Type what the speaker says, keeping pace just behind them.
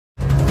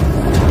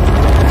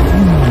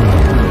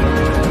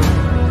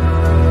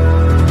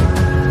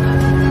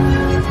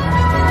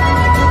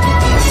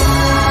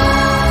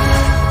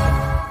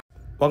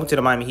welcome to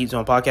the Miami Heat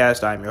Zone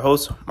podcast. I'm your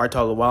host,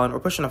 Martel Llewellyn.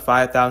 We're pushing to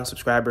 5,000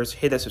 subscribers.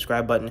 Hit that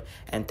subscribe button,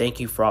 and thank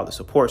you for all the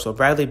support. So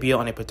Bradley Beal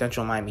on a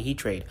potential Miami Heat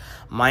trade.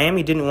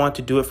 Miami didn't want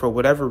to do it for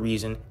whatever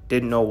reason,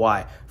 didn't know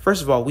why.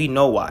 First of all, we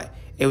know why.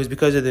 It was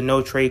because of the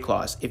no trade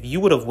clause. If you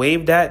would have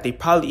waived that, they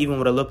probably even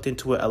would have looked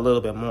into it a little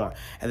bit more.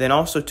 And then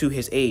also to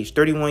his age,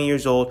 31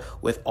 years old,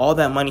 with all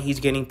that money he's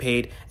getting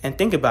paid. And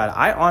think about it.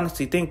 I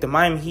honestly think the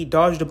Miami Heat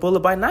dodged a bullet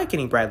by not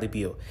getting Bradley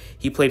Beal.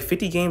 He played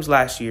 50 games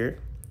last year.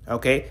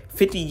 Okay,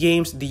 50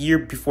 games the year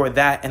before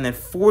that, and then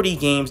 40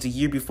 games the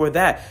year before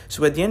that.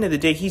 So at the end of the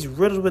day, he's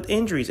riddled with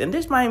injuries. And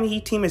this Miami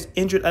Heat team is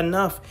injured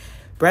enough.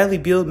 Bradley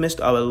Beal missed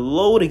a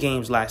load of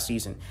games last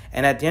season.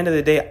 And at the end of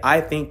the day,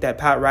 I think that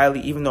Pat Riley,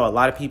 even though a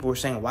lot of people were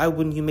saying, why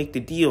wouldn't you make the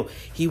deal?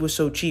 He was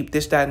so cheap,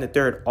 this, that, and the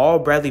third. All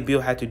Bradley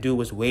Beal had to do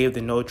was waive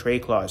the no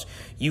trade clause.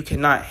 You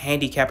cannot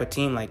handicap a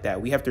team like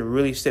that. We have to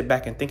really sit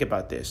back and think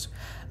about this.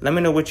 Let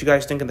me know what you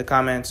guys think in the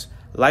comments.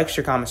 Like,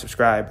 share, comment,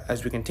 subscribe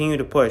as we continue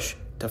to push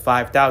to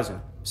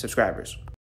 5,000 subscribers.